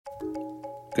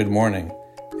Good morning.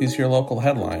 These are your local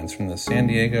headlines from the San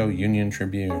Diego Union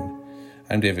Tribune.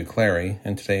 I'm David Clary,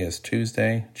 and today is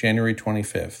Tuesday, January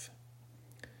 25th.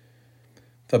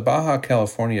 The Baja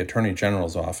California Attorney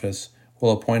General's Office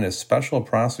will appoint a special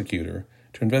prosecutor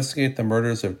to investigate the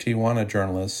murders of Tijuana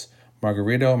journalists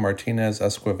Margarito Martinez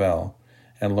Esquivel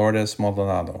and Lourdes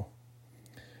Maldonado.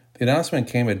 The announcement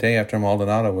came a day after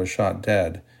Maldonado was shot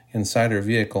dead inside her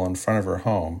vehicle in front of her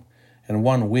home, and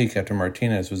 1 week after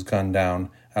Martinez was gunned down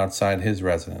outside his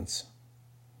residence.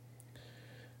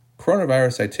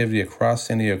 Coronavirus activity across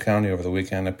San Diego County over the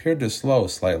weekend appeared to slow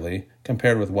slightly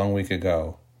compared with 1 week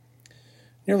ago.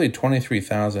 Nearly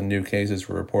 23,000 new cases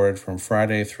were reported from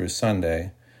Friday through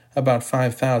Sunday, about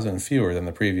 5,000 fewer than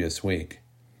the previous week.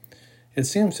 It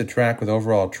seems to track with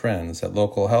overall trends that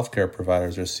local healthcare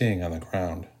providers are seeing on the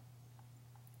ground.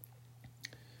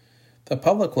 The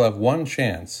public will have one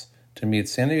chance to meet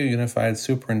San Diego Unified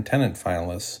Superintendent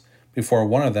finalists before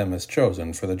one of them is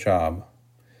chosen for the job.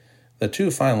 The two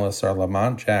finalists are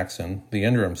Lamont Jackson, the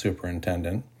interim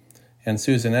superintendent, and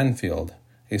Susan Enfield,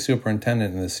 a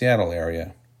superintendent in the Seattle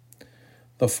area.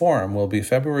 The forum will be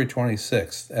February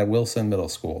 26th at Wilson Middle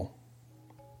School.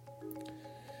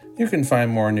 You can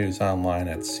find more news online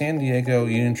at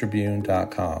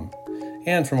SanDiegoUnionTribune.com.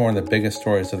 And for more of the biggest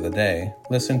stories of the day,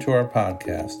 listen to our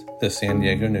podcast, The San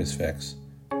Diego News Fix.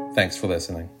 Thanks for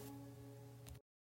listening.